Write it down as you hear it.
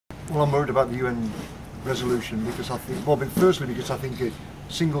Well, I'm worried about the UN resolution because I think, well, firstly because I think it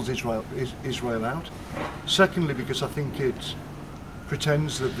singles Israel out. Secondly, because I think it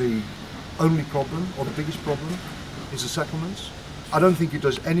pretends that the only problem or the biggest problem is the settlements. I don't think it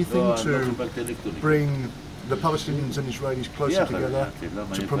does anything to bring the Palestinians and Israelis closer together,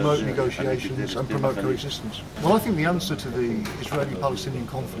 to promote negotiations and promote coexistence. Well, I think the answer to the Israeli-Palestinian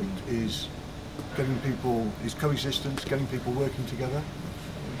conflict is coexistence, getting people working together,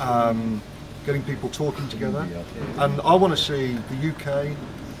 getting people talking together. And I want to see the UK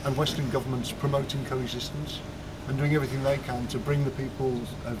and Western governments promoting coexistence and doing everything they can to bring the peoples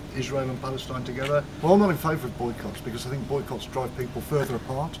of Israel and Palestine together. Well, I'm not in favour of boycotts because I think boycotts drive people further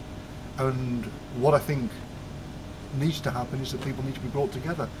apart, and what I think needs to happen is that people need to be brought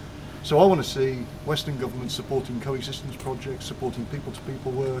together. So I want to see Western governments supporting coexistence projects, supporting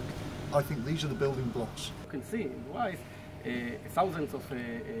people-to-people work. I think these are the building blocks. You can see in Rice thousands of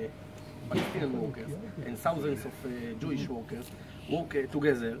Palestinian workers and thousands of Jewish workers work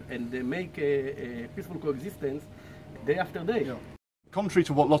together and they make a peaceful coexistence day after day. Yeah. Contrary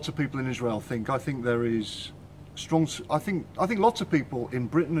to what lots of people in Israel think, I think there is strong. I think lots of people in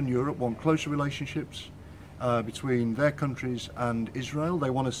Britain and Europe want closer relationships between their countries and Israel. They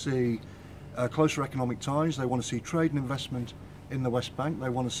want to see closer economic ties. They want to see trade and investment in the West Bank. They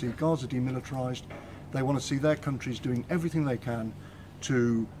want to see Gaza demilitarized. They want to see their countries doing everything they can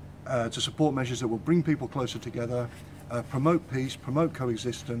to support measures that will bring people closer together, promote peace, promote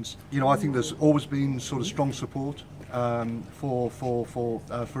coexistence. You know, I think there's always been sort of strong support for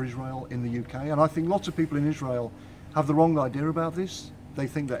Israel in the UK, and I think lots of people in Israel have the wrong idea about this. They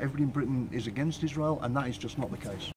think that everybody in Britain is against Israel, and that is just not the case.